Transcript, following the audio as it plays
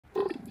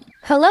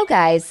Hello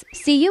guys,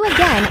 see you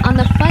again on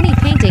the Funny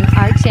Painting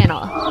Art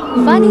channel.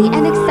 Funny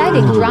and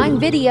exciting drawing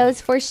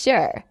videos for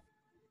sure.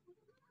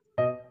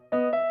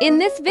 In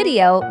this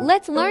video,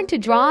 let's learn to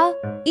draw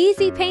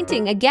easy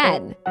painting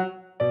again,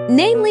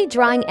 namely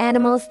drawing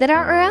animals that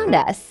are around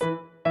us.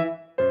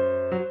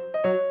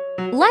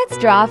 Let's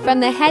draw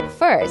from the head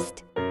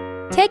first.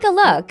 Take a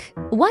look.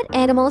 What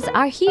animals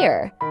are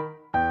here?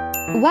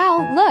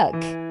 Wow, look!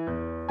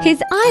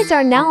 His eyes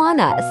are now on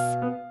us.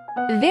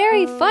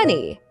 Very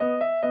funny.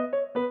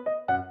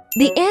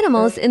 The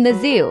animals in the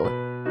zoo.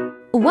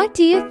 What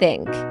do you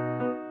think?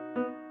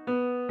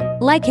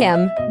 Like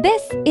him,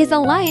 this is a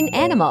lion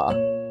animal.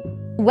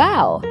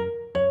 Wow!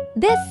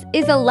 This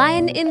is a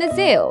lion in the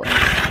zoo.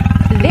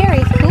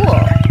 Very cool.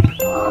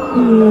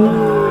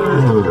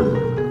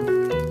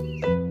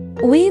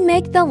 We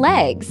make the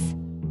legs.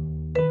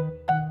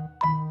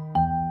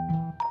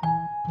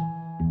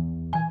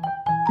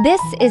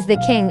 This is the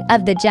king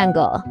of the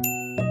jungle.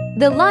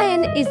 The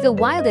lion is the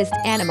wildest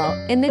animal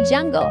in the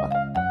jungle.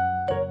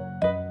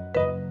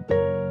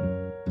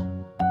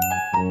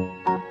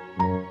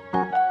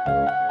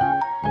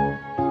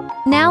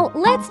 Now,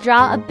 let's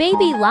draw a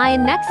baby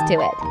lion next to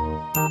it.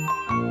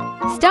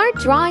 Start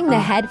drawing the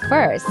head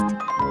first.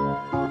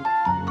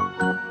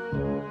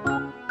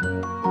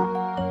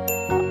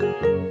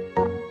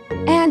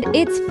 And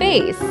its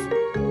face.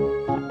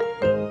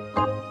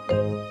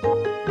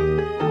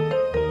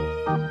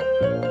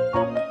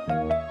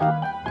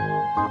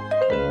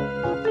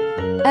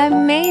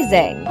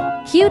 Amazing!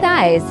 Cute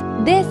eyes.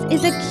 This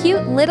is a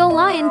cute little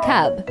lion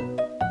cub.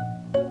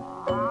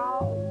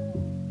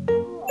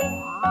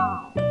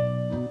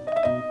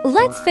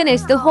 Let's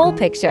finish the whole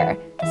picture,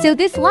 so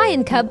this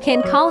lion cub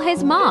can call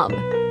his mom.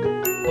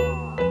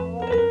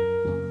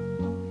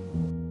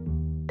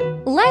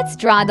 Let's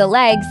draw the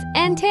legs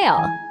and tail.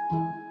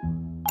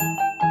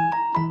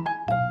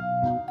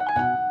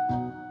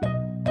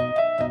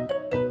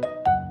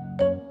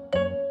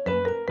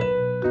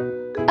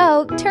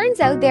 Oh, turns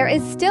out there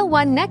is still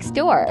one next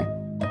door.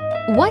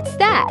 What's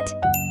that?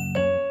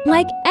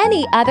 Like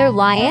any other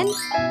lion?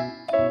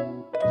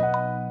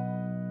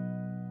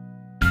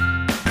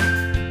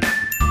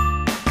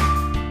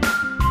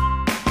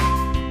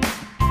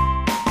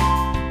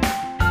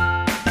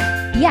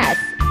 Yes,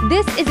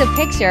 this is a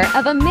picture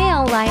of a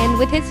male lion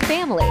with his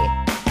family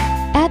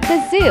at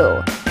the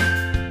zoo.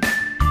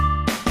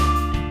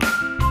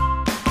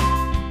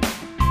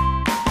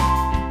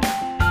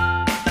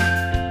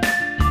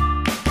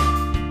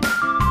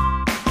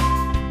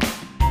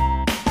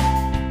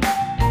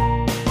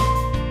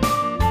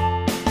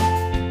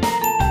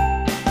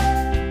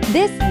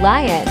 This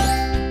lion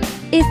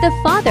is the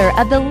father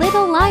of the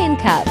little lion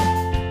cub.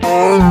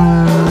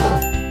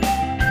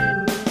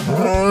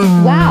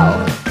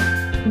 Wow!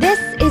 This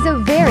is a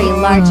very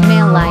large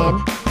male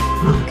lion.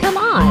 Come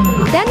on,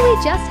 then we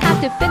just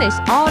have to finish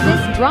all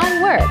this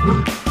drawing work.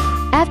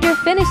 After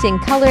finishing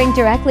coloring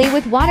directly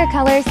with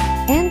watercolors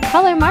and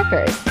color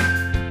markers.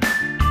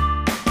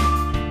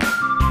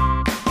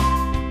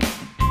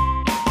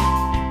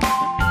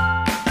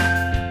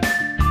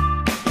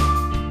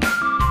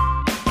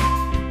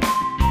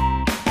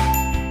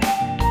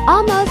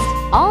 Almost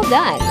all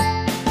done.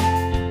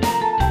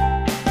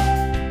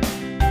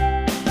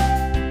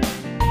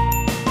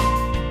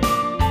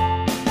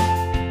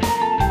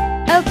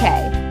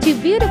 Okay, to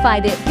beautify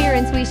the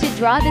appearance, we should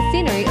draw the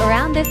scenery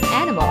around this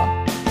animal.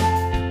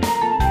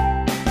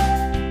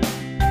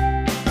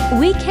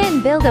 We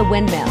can build a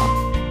windmill,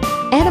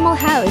 animal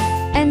house,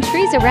 and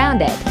trees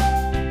around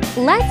it.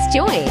 Let's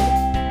join!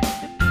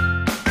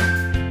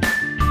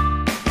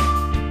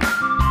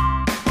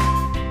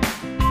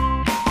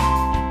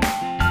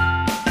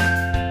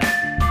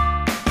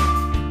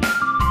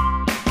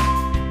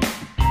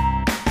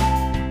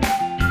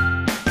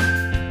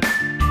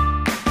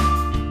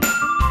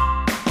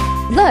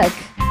 Look,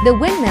 the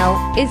windmill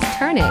is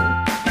turning.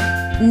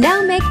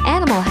 Now make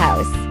animal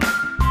house.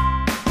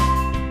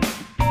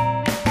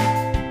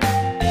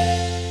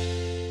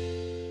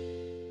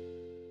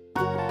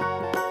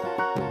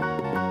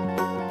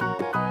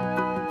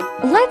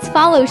 Let's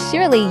follow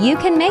Shirley, you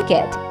can make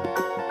it.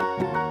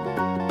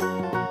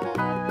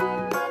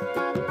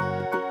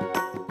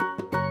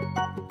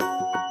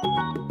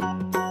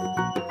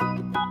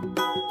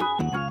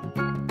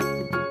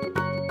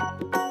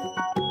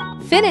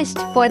 Finished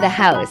for the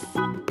house.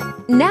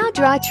 Now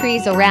draw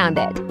trees around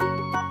it.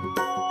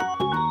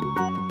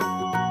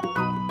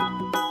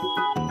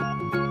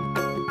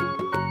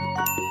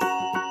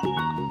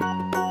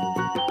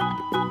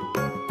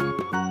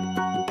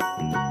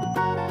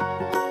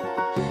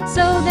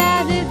 So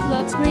that it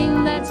looks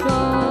green, let's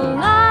draw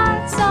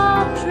lots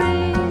of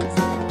trees.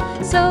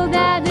 So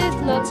that it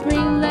looks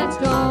green, let's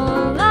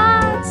draw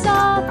lots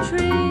of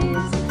trees.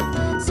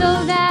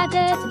 So that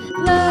it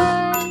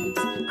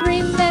looks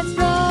green, let's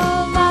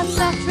draw lots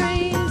of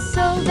trees.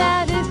 So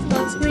that it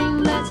looks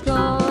green, let's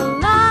draw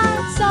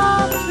lots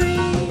of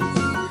trees.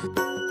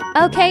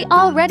 Okay,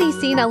 already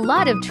seen a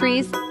lot of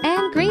trees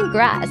and green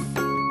grass.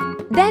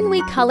 Then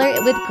we color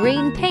it with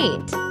green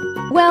paint.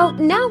 Well,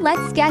 now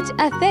let's sketch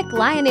a thick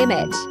lion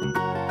image.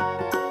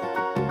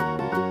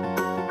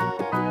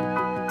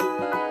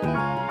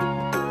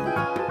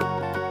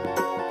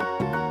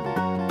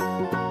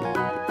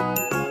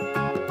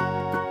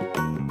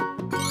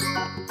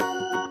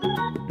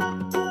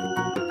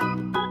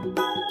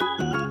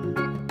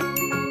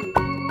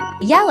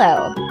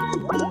 Yellow.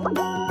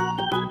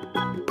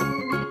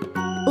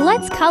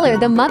 Let's color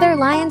the mother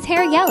lion's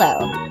hair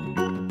yellow.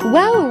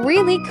 Wow,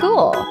 really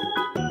cool!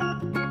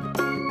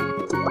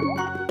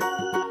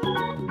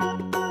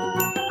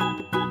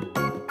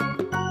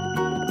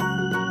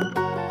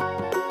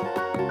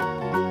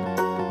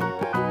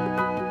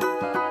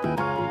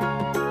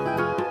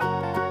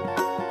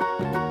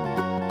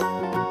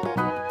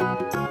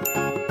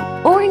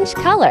 Orange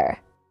color.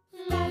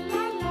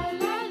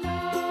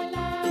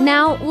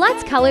 Now,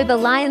 let's color the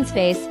lion's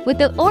face with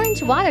the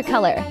orange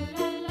watercolor.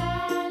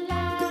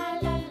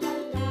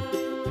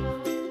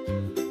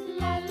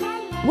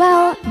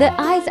 Well, the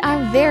eyes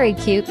are very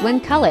cute when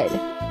colored.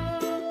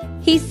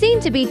 He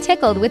seemed to be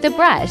tickled with a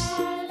brush.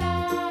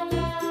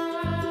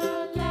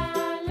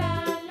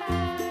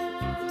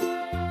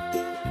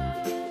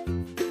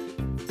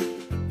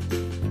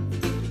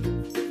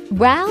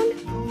 Brown?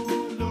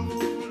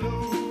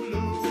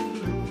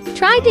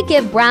 Try to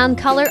give brown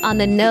color on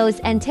the nose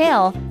and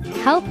tail.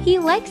 Hope he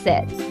likes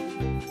it.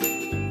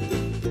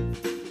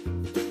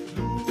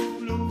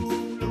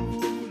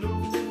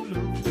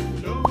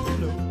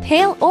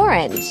 Pale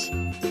orange.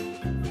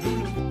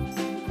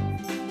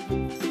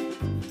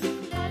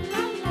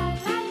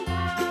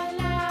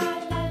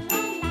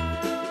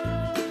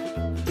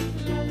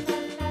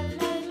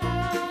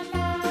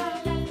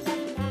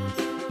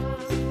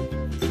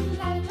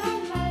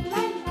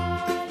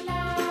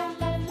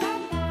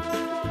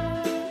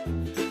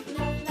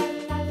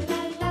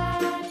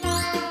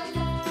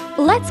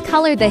 Let's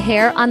color the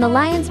hair on the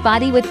lion's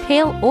body with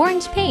pale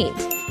orange paint.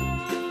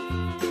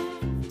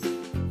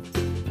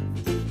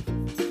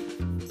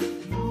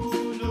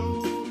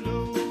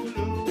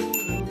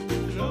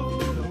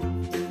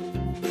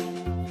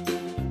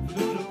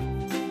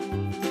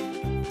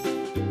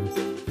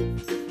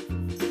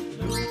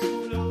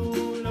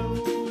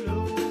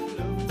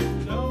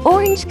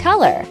 Orange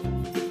color.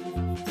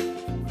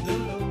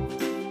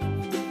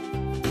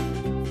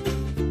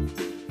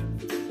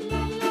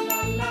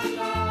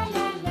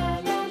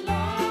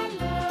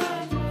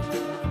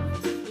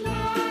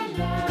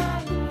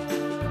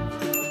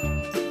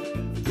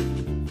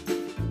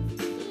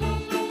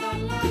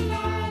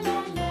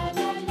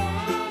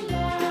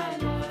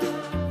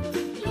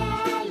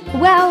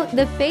 Wow,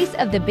 the face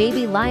of the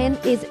baby lion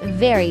is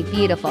very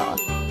beautiful.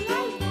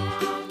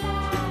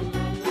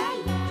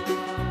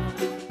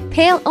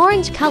 Pale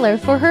orange color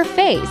for her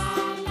face.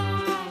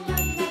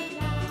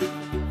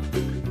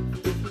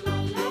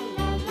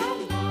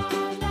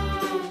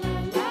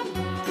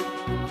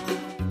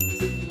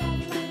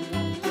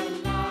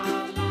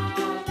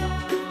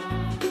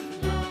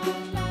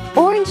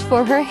 Orange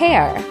for her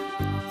hair.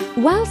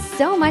 Wow,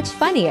 so much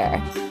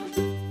funnier.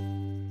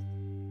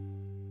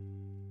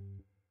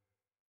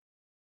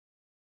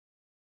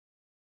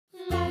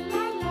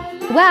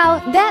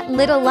 Wow, that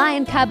little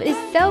lion cub is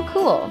so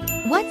cool.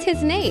 What's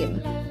his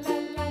name?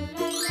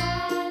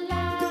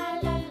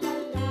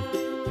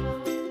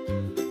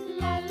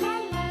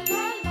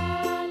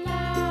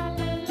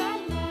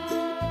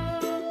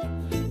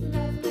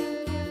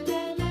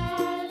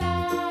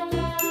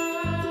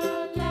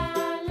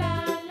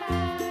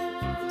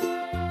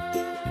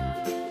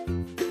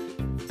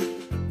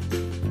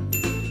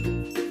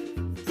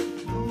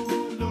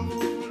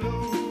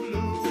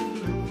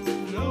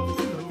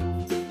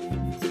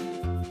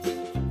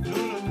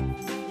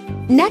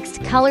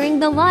 Next, coloring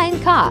the lion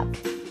cock.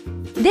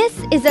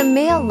 This is a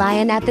male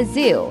lion at the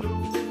zoo.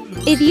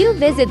 If you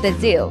visit the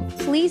zoo,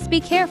 please be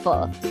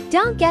careful.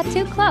 Don't get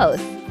too close.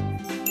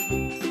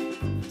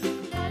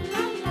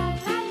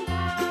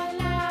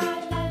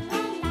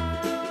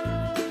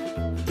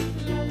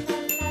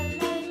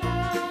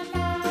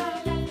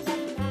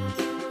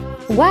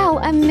 Wow,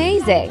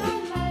 amazing!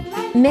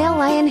 Male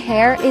lion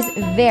hair is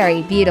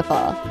very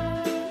beautiful.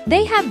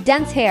 They have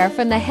dense hair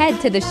from the head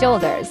to the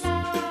shoulders.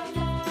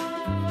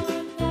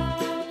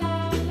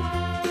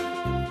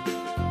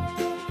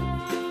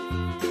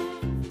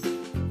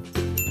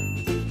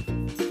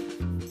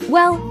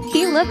 Well,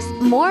 he looks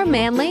more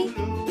manly,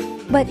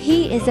 but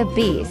he is a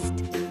beast.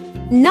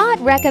 Not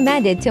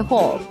recommended to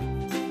hold.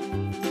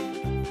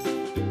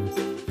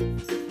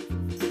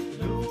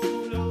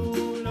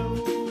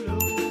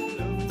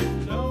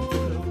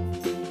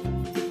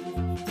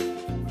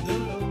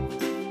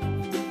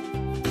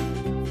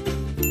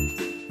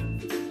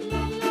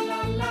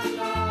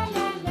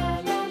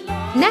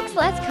 Next,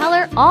 let's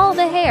color all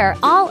the hair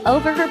all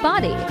over her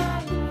body.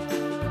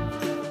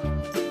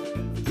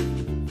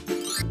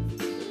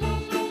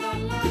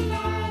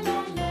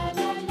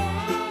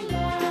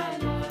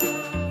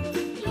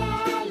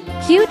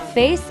 Cute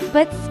face,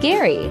 but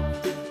scary.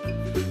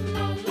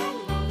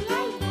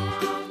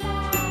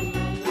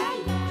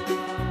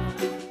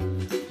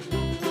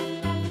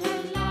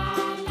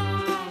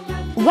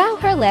 Wow,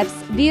 her lips'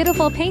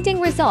 beautiful painting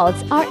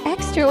results are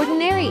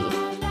extraordinary.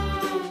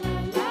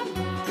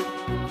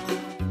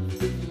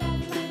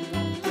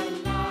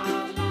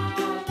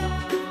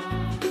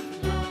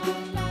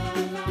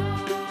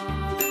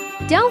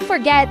 Don't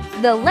forget,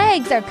 the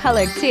legs are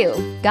colored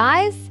too,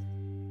 guys.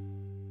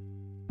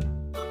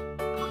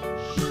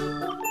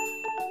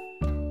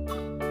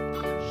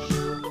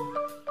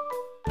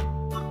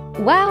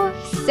 Wow,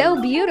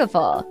 so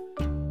beautiful.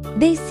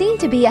 They seem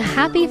to be a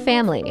happy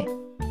family.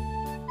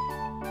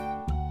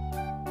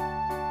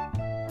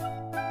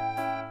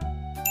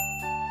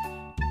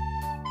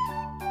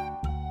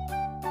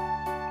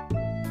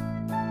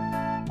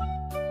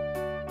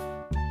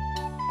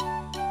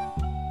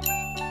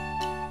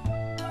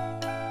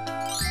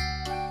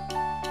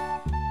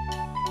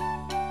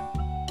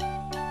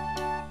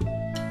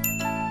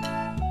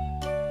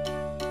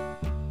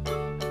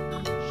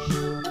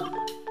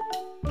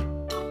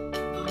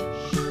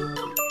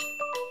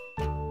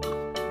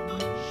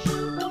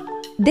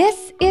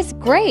 This is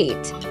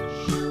great!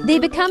 They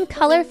become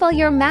colorful.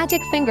 Your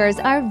magic fingers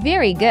are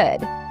very good.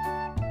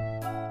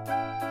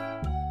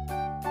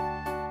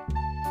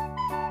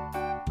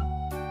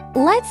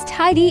 Let's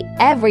tidy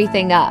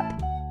everything up.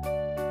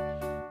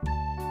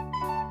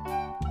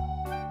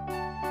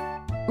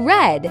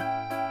 Red.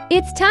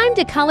 It's time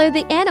to color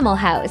the animal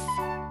house.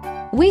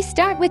 We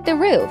start with the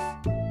roof.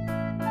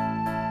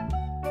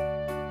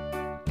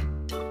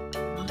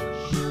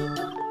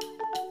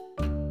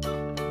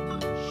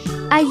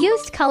 I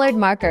used colored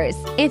markers.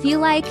 If you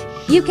like,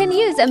 you can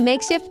use a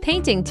makeshift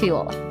painting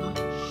tool.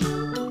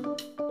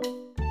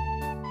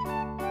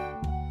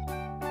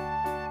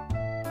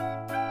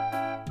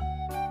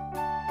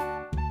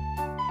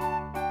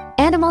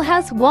 Animal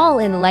house wall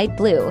in light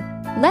blue.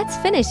 Let's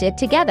finish it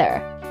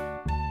together.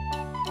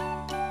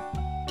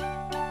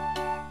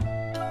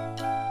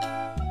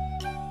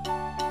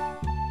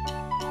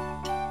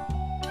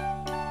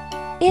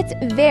 It's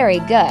very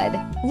good.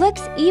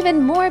 Looks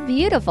even more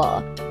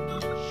beautiful.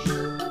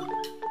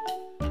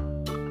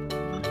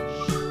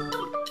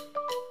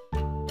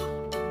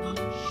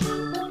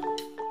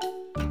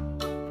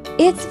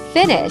 It's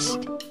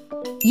finished!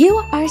 You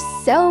are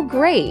so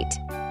great!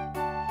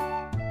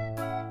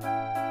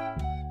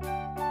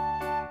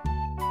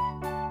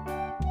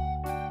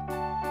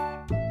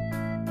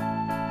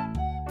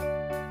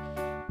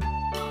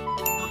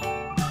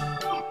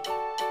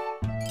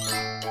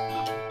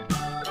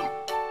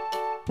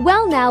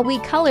 Well, now we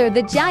color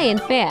the giant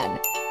fan.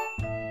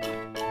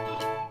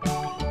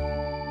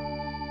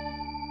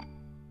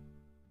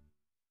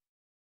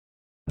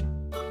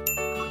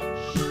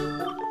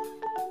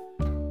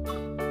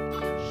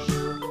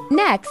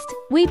 Next,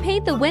 we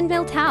paint the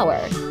windmill tower,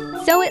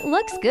 so it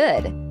looks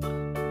good.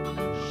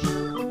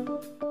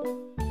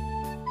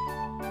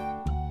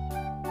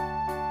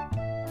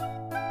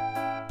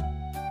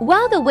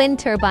 While the wind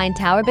turbine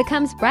tower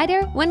becomes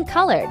brighter when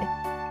colored.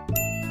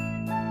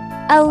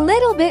 A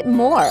little bit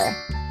more.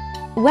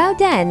 Well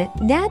done,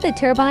 now the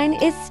turbine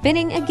is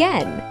spinning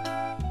again.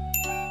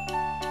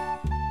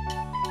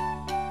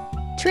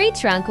 Tree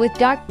trunk with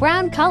dark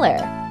brown color.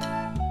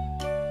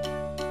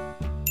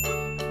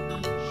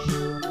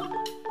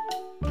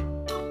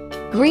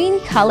 Green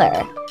color.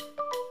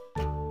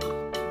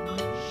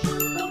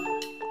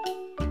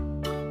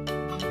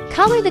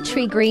 Color the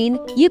tree green.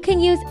 You can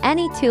use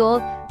any tool,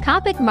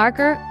 Copic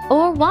marker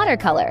or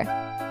watercolor.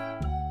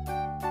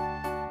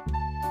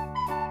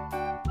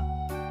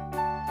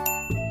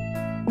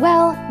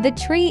 Well, the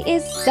tree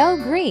is so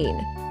green.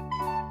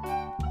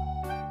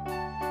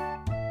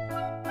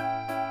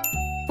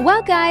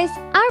 Well guys,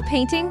 our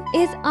painting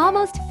is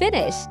almost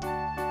finished.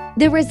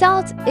 The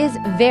result is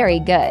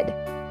very good.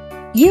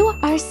 You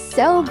are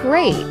so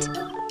great!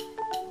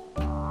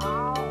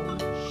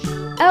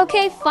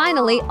 Okay,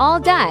 finally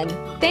all done.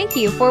 Thank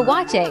you for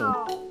watching.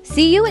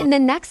 See you in the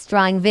next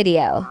drawing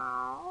video.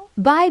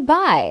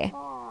 Bye-bye.